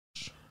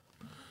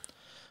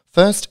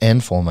First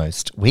and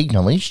foremost, we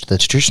acknowledge the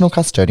traditional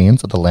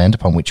custodians of the land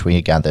upon which we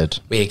are gathered.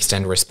 We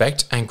extend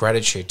respect and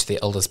gratitude to the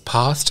elders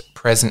past,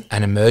 present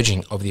and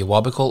emerging of the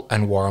Awabakal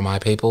and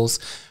Worimi peoples.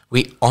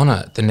 We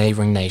honour the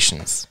neighbouring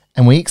nations.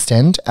 And we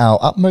extend our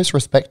utmost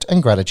respect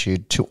and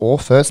gratitude to all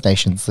First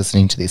Nations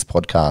listening to this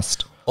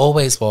podcast.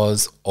 Always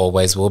was,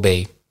 always will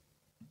be.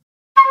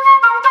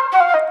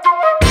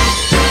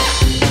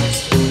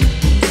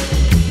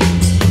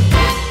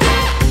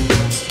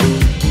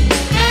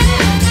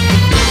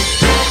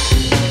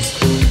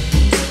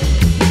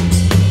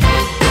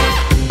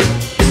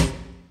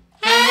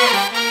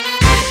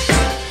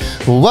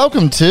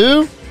 Welcome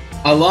to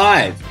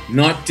Alive,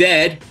 not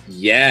dead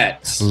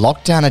yet.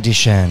 Lockdown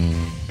Edition.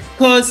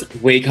 Because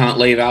we can't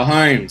leave our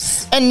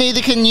homes. And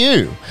neither can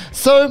you.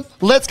 So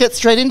let's get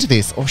straight into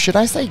this. Or should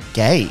I say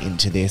gay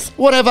into this?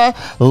 Whatever.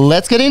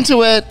 Let's get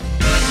into it.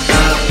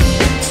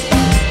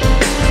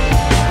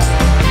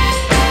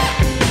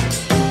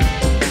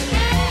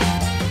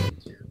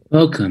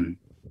 Welcome.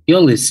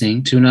 You're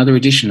listening to another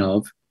edition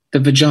of The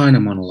Vagina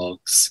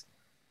Monologues.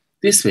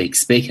 This week's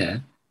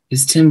speaker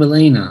is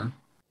Timberlina.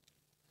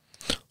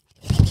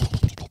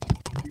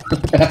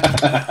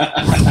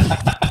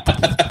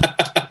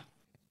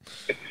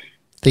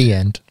 The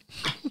end.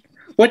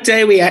 What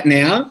day are we at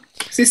now?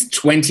 Is this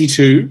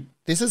 22?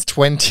 This is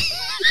 20.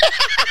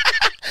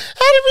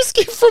 How did we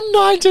skip from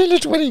 19 to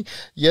 20?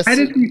 Yes. How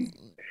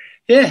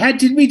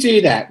did we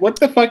do that? What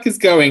the fuck is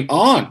going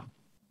on?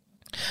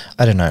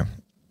 I don't know.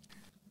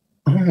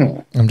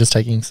 Oh. I'm just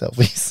taking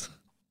selfies.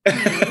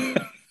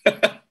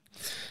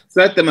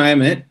 So at the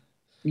moment,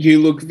 you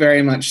look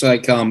very much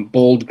like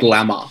bald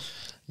glamour.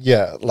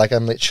 Yeah, like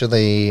I'm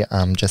literally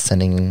just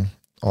sending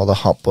all the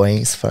hot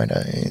boys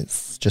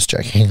photos. Just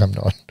joking, I'm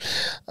not.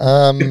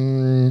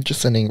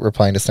 Just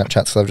replying to Snapchats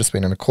because I've just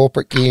been in a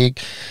corporate gig.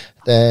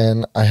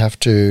 Then I have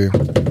to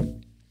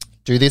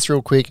do this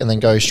real quick and then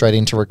go straight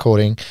into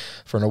recording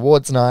for an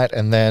awards night.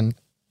 And then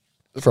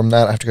from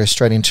that, I have to go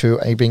straight into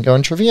a bingo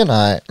and trivia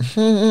night.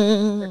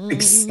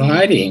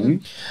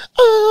 Exciting.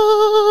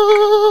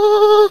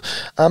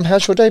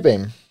 How's your day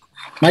been?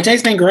 My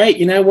day's been great.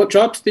 You know what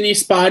dropped? The new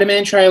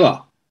Spider-Man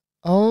trailer.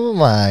 Oh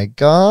my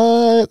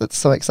God, that's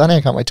so exciting. I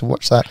can't wait to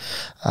watch that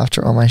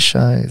after all my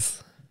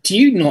shows. Do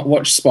you not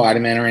watch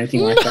Spider-Man or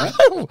anything like that?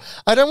 No,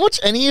 I don't watch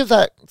any of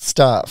that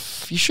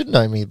stuff. You should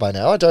know me by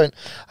now. I don't.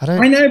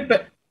 I know,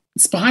 but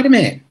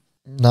Spider-Man.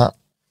 No.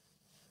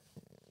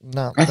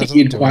 I think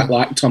you'd quite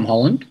like Tom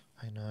Holland.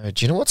 I know.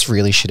 Do you know what's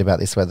really shit about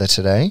this weather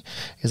today?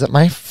 Is that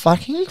my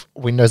fucking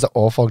windows are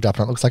all fogged up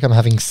and it looks like I'm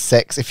having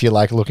sex if you're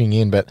like looking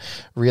in, but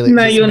really.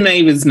 No, your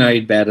neighbours know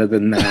better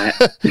than that.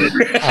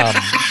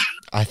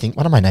 I think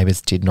one of my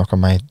neighbours did knock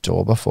on my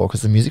door before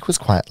because the music was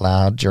quite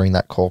loud during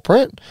that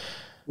corporate.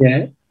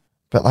 Yeah.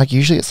 But like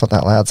usually it's not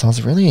that loud, so I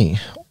was really,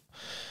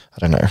 I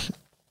don't know.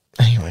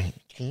 Anyway,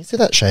 can you see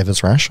that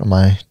shaver's rash on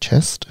my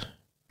chest?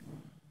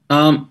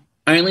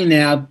 Only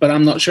now, but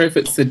I'm not sure if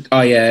it's but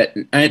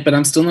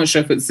I'm still not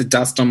sure if it's the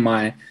dust on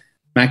my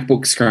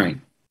MacBook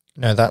screen.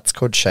 No, that's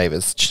called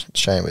shaver's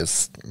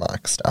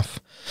mark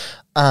stuff.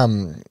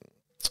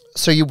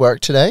 So you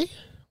worked today?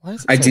 Why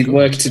is it I so did good?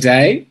 work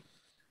today.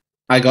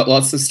 I got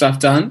lots of stuff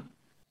done.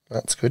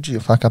 That's good. Did you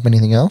fuck up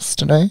anything else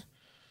today?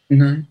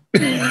 No.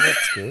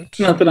 That's good.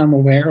 Not that I'm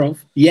aware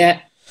of.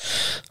 Yeah.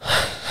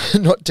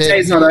 Not dead.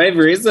 Today's not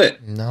over, is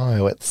it?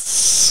 No,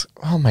 it's...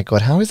 Oh my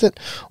God, how is it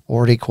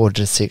already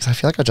 5:45? I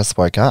feel like I just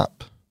woke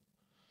up.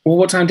 Well,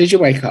 what time did you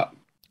wake up?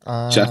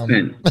 Just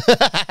then.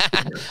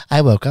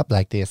 I woke up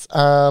like this.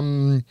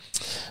 No,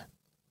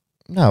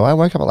 I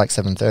woke up at like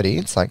 7:30.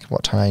 It's like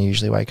what time I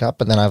usually wake up.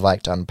 But then I've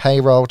like done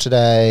payroll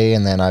today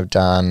and then I've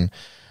done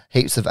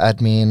heaps of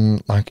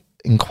admin, like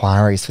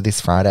inquiries for this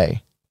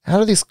Friday.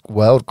 Out of this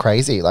world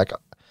crazy. Like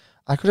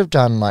I could have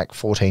done like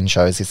 14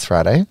 shows this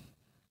Friday.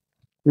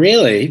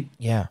 Really?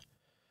 Yeah.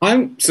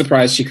 I'm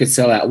surprised you could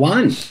sell out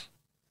one.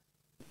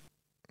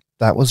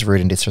 That was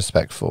rude and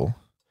disrespectful.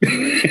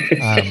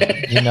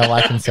 You know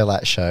I can sell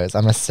out shows.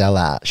 I'm a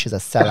sellout. She's a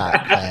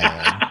sellout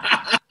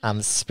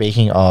queen.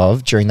 Speaking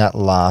of, during that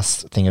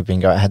last thing of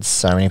bingo, I had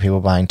so many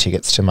people buying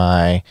tickets to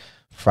my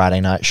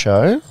Friday night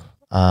show.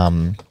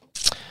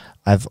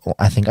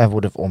 I think I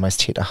would have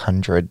almost hit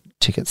 100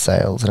 ticket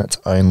sales, and it's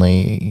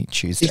only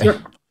Tuesday.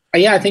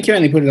 I think you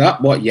only put it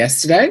up,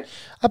 yesterday?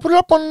 I put it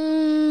up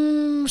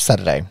on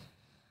Saturday.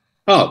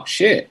 Oh,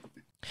 shit.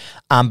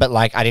 But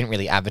like I didn't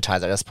really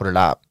advertise. I just put it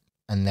up,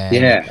 and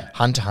then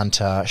Hunter x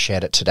Hunter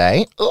shared it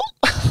today. Oh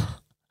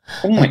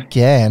my!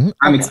 Again,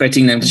 I'm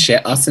expecting them to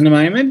share us in a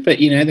moment, but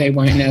they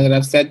won't know that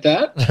I've said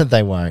that.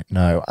 They won't.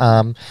 No.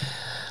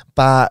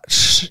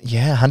 But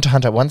yeah, Hunter x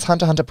Hunter. Once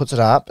Hunter x Hunter puts it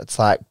up, it's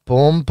like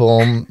boom,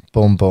 boom,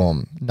 boom,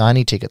 boom.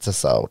 90 tickets are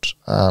sold.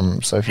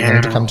 So if you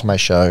wanted to come to my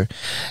show,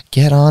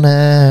 get on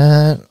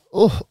it.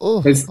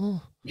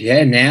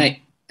 Yeah, now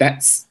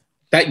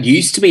that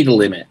used to be the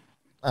limit.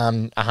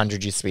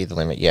 100 used to be the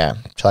limit, yeah.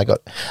 So I got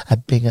a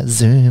bigger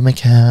Zoom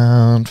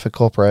account for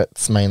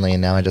corporates mainly,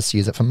 and now I just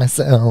use it for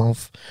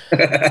myself.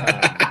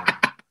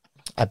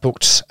 I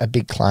booked a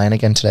big client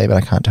again today, but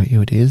I can't tell you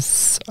who it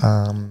is.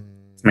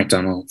 It's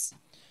McDonald's.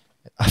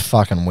 I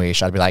fucking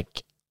wish. I'd be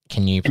like,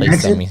 can you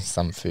please send me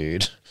some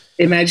food?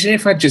 Imagine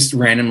if I just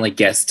randomly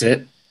guessed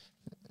it.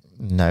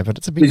 No, but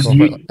it's a big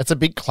corporate. It's a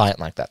big client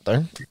like that,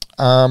 though.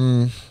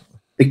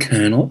 The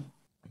Colonel.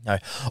 No.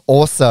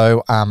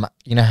 Also,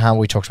 you know how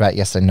we talked about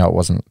yesterday? No, it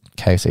wasn't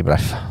KFC, but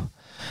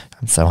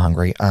I'm so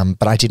hungry.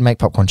 But I did make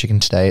popcorn chicken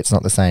today. It's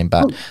not the same,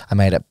 but I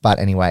made it. But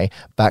anyway,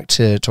 back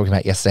to talking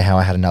about yesterday, how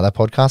I had another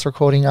podcast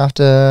recording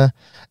after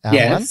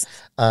our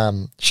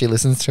one. She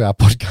listens to our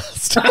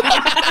podcast.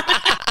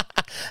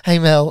 Hey,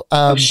 Mel.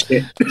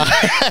 Shit. And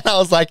I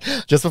was like,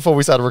 just before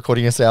we started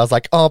recording yesterday, I was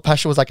like, oh,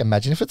 Pasha was like,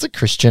 imagine if it's a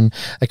Christian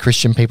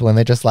people and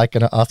they're just like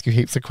going to ask you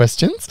heaps of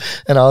questions.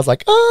 And I was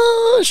like,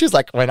 oh, she was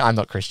like, well, I'm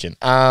not Christian.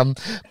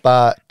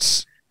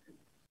 But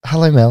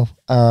hello, Mel.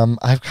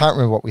 I can't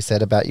remember what we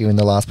said about you in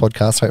the last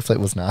podcast. Hopefully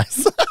it was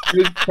nice.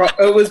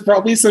 It was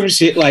probably some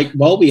shit like,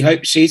 well, we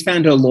hope she's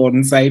found her Lord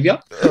and Savior.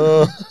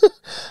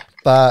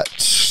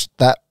 But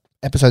that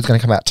episode's going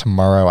to come out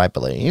tomorrow, I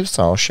believe.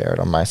 So I'll share it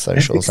on my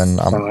socials and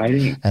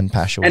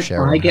Pasha will share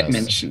it on I get hers.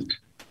 mentioned.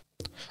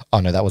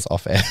 Oh, no, that was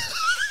off air.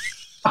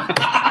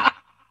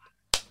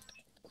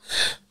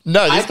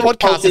 No, this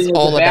podcast is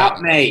all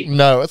about me.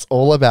 No, it's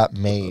all about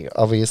me,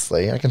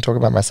 obviously. I can talk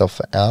about myself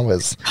for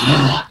hours.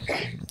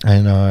 I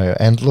know.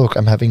 And look,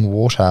 I'm having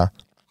water.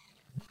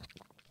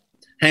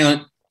 Hang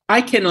on.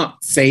 I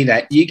cannot say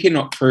that. You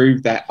cannot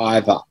prove that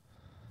either.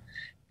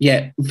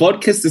 Yeah,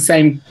 vodka's the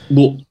same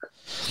look.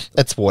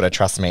 It's water,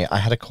 trust me. I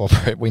had a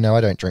corporate. We know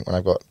I don't drink when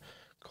I've got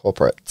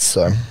corporate,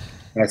 so.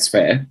 That's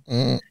fair.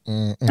 I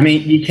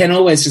mean, you can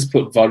always just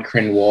put vodka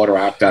in water.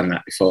 I've done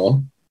that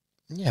before.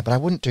 Yeah, but I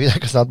wouldn't do that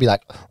because I'd be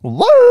like,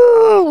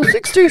 whoa,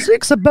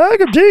 66 a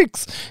bag of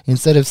dicks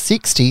instead of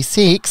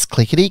 66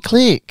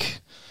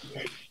 clickety-click.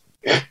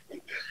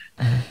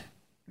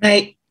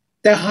 Mate,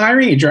 they're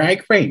hiring a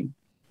drag queen.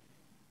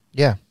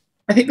 Yeah.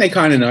 I think they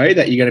kind of know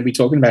that you're going to be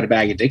talking about a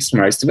bag of dicks for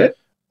most of it.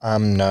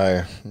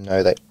 No,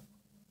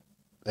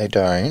 they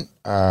don't.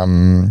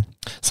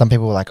 Some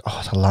people were like,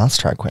 oh, the last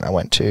drag queen I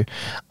went to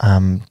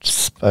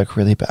spoke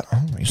really bad.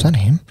 Oh, is that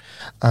him?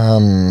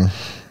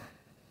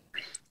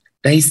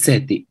 They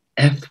said the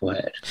F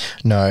word.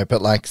 No,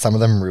 but like some of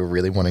them were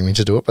really wanting me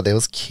to do it, but there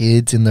was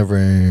kids in the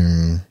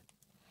room.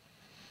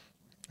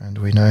 And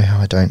we know how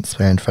I don't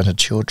swear in front of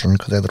children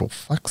because they're little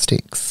fuck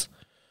sticks.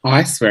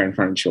 I swear in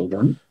front of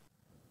children.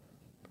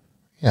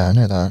 Yeah, I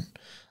know that.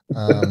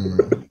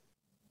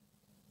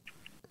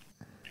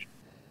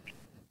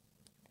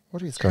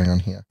 What is going on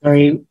here?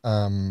 Sorry,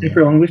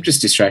 everyone, we've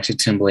just distracted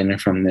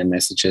Timberlina from their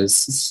messages.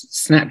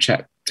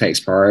 Snapchat takes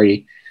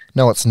priority.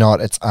 No, it's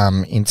not. It's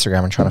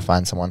Instagram. I'm trying to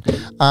find someone.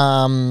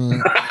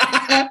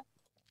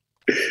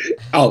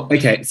 Oh,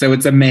 okay. So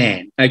it's a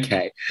man.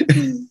 Okay.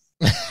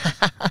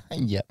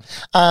 Yeah.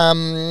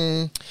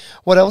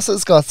 What else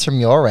has got from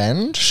your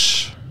end?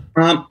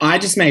 I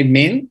just made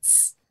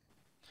mince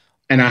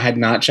and I had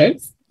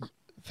nachos.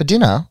 For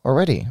dinner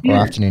already or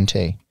afternoon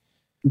tea?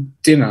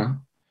 Dinner.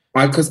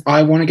 Because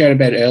I want to go to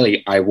bed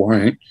early. I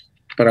won't,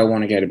 but I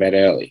want to go to bed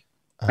early.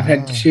 I've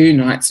had 2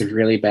 nights of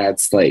really bad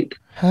sleep.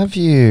 Have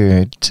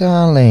you,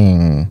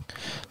 darling?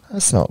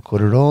 That's not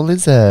good at all,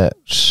 is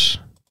it?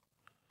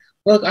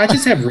 Look, I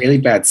just have really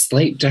bad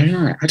sleep, don't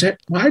I?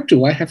 Why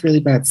do I have really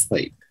bad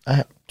sleep?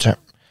 Do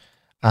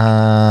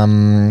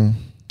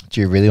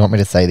you really want me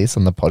to say this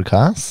on the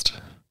podcast?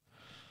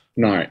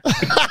 No.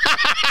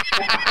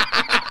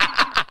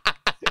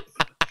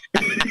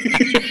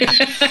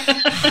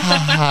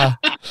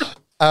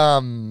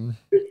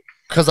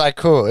 Because I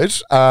could.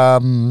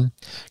 Because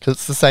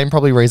it's the same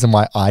probably reason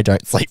why I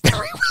don't sleep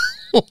very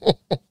well.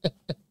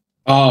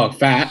 Oh,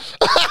 fat.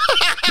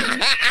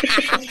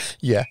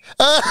 Yeah.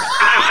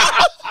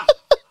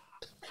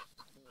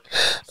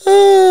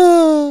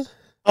 Oh,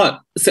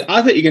 so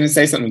I thought you were going to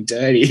say something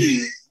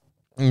dirty.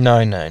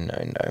 No.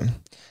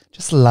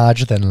 Just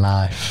larger than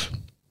life.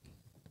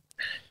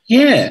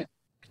 Yeah.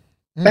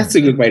 That's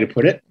a good way to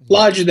put it.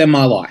 Larger than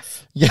my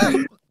life. Yeah.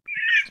 I'm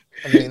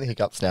getting the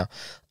hiccups now.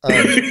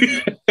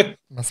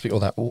 Must be all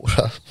that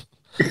water.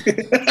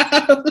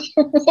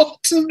 What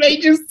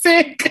made you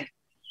sick?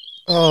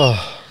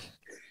 Oh.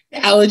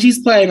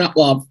 Allergies playing up,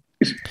 love.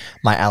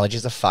 My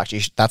allergies are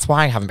fucked. That's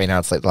why I haven't been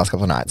able to sleep the last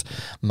couple of nights.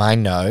 My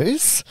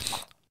nose,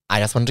 I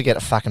just wanted to get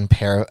a fucking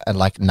pair of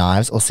like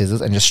knives or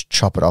scissors and just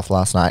chop it off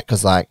last night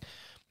because like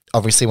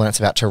obviously when it's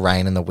about to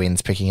rain and the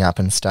wind's picking up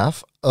and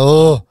stuff,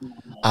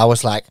 I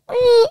was like,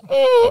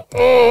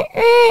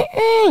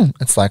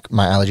 it's like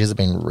my allergies have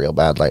been real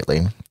bad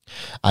lately.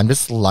 I'm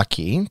just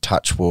lucky,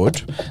 touch wood,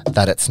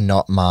 that it's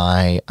not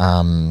my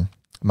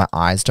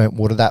eyes don't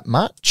water that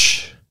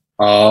much.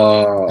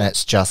 Oh. And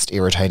it's just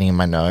irritating in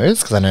my nose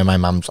because I know my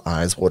mum's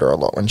eyes water a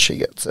lot when she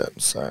gets it.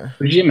 So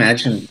could you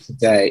imagine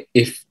today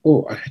if,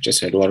 I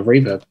just heard a lot of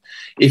reverb.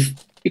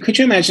 Could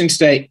you imagine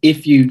today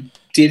if you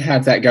did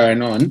have that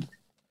going on,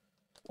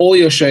 all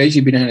your shows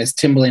you'd be known as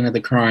Timberlina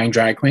the Crying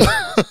Drag Queen?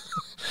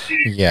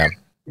 Yeah.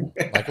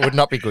 Like it would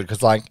not be good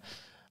because like,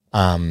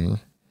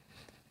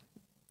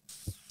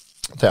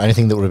 The only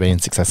thing that would have been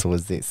successful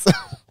was this.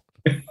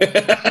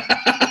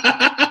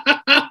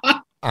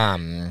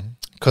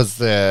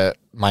 Because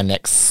my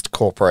next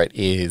corporate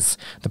is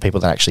the people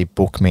that actually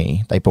book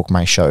me. They book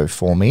my show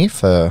for me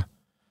for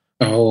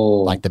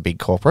like the big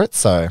corporates.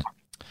 So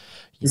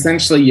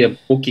essentially, you're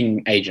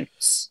booking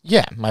agents.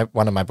 yeah,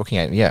 one of my booking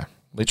agents. Yeah,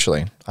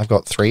 literally, I've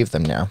got 3 of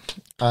them now.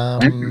 I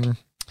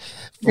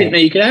didn't know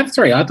you could have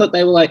 3. I thought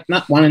they were like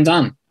one and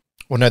done.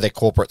 Well, no, they're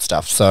corporate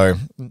stuff. So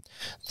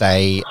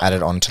they add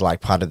it on to like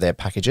part of their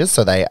packages.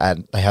 So they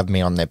have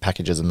me on their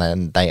packages, and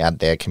then they add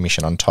their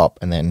commission on top,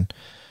 and then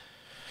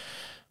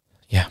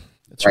yeah,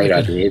 it's Great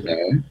really good. idea,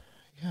 though.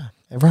 Yeah,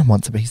 everyone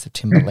wants a piece of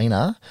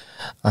Timberlina.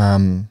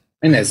 And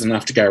there's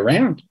enough to go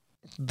around.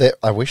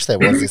 I wish there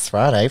was this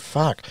Friday.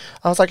 Fuck.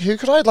 I was like, who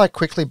could I like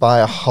quickly buy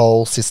a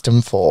whole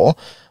system for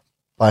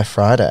by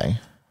Friday?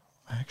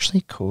 I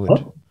actually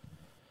could.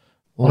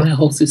 What a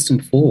whole system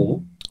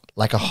for?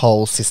 Like a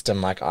whole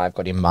system like I've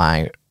got in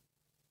my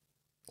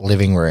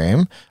living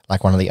room,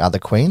 like one of the other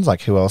queens.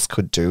 Like who else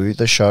could do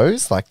the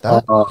shows like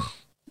that?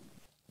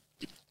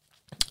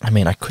 I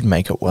mean, I could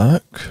make it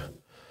work.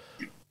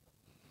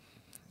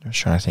 I was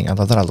trying to think. I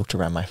love that I looked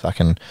around my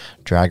fucking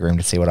drag room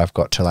to see what I've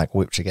got to like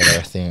whip together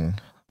a thing.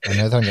 I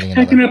know that I'm getting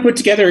How another. can I put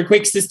together a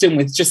quick system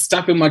with just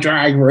stuff in my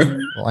drag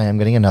room? Well, I am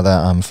getting another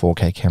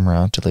 4K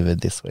camera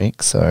delivered this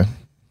week, so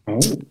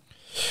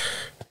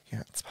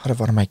yeah, it's part of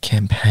one of my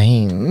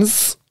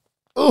campaigns.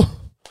 Oh,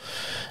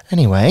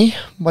 anyway,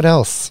 what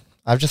else?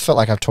 I've just felt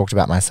like I've talked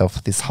about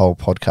myself this whole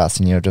podcast,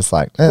 and you're just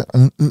like,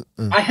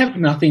 I have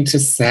nothing to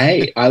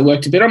say. I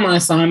worked a bit on my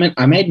assignment.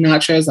 I made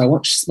nachos. I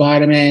watched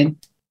Spider-Man.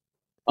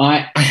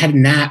 I had a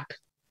nap.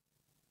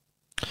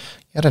 You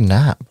had a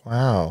nap.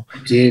 Wow.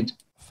 I did.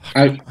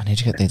 I need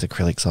to get these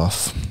acrylics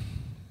off.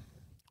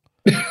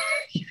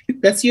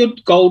 That's your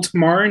goal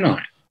tomorrow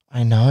night.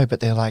 I know,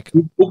 but they're like,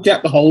 We booked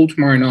out the whole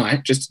tomorrow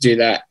night just to do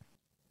that.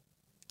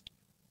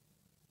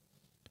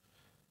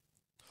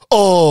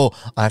 oh,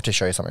 I have to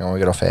show you something when we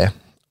get off air.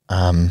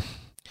 I'm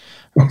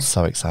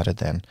so excited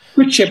then.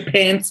 Put your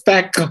pants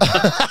back on.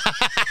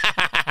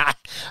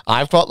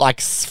 I've got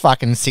like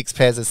fucking 6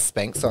 pairs of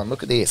Spanx on.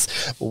 Look at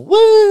this.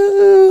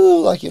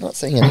 Woo! Like you're not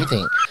seeing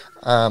anything.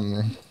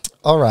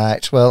 All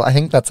right. Well, I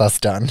think that's us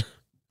done.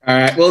 All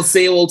right. We'll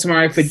see you all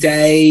tomorrow for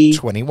day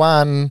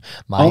 21.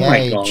 Oh my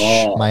age.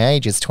 God. My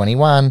age is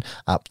 21.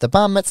 Up the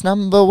bum. It's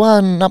number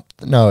 1.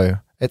 No,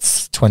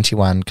 it's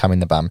 21. Come in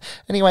the bum.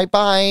 Anyway,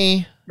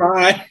 bye.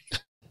 Bye.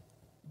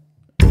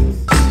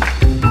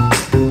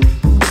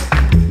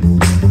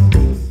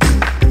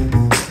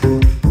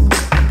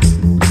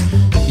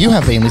 You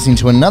have been listening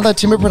to another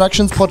Timber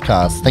Productions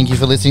podcast. Thank you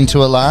for listening to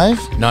Alive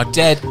Not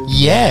dead.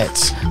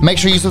 Yet. Make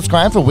sure you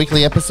subscribe for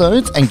weekly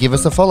episodes and give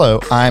us a follow.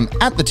 I'm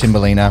at the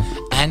Timberlina.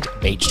 And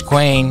Beached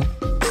Queen.